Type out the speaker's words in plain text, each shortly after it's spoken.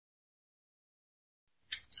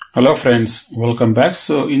Hello friends, welcome back.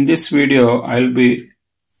 So in this video, I'll be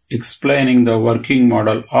explaining the working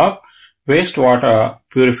model of wastewater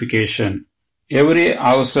purification. Every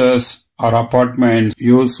houses or apartments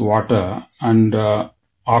use water, and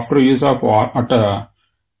after use of water,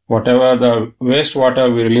 whatever the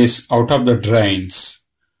wastewater we release out of the drains,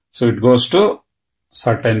 so it goes to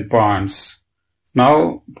certain ponds.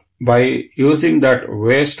 Now by using that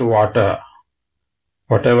wastewater,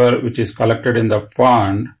 whatever which is collected in the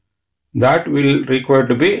pond, that will require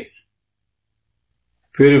to be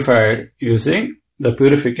purified using the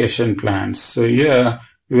purification plants. So here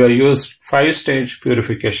we have used 5-stage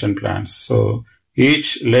purification plants. So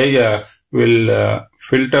each layer will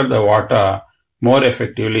filter the water more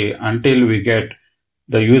effectively until we get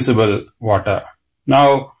the usable water.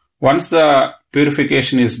 Now once the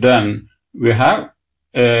purification is done, we have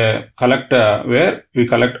a collector where we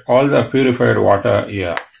collect all the purified water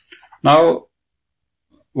here. Now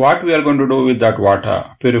what we are going to do with that water,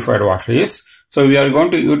 purified water, is, so we are going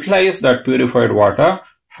to utilize that purified water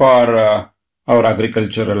for our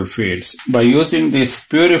agricultural fields. By using this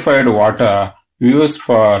purified water used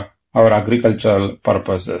for our agricultural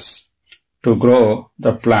purposes to grow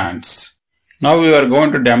the plants. Now we are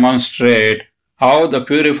going to demonstrate how the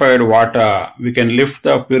purified water, we can lift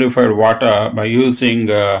the purified water by using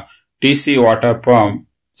a DC water pump,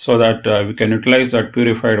 so that we can utilize that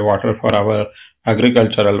purified water for our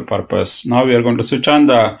agricultural purpose. Now we are going to switch on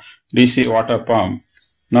the DC water pump.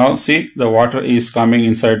 Now see, the water is coming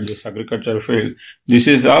inside this agricultural field. This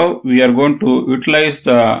is how we are going to utilize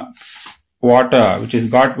the water which is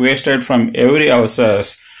got wasted from every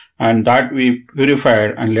houses, and that we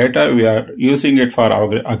purified and later we are using it for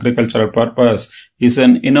our agricultural purpose. Is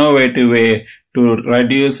an innovative way to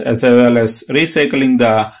reduce as well as recycling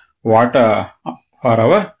the water for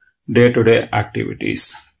our day-to-day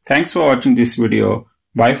activities. Thanks for watching this video.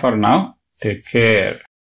 Bye for now. Take care.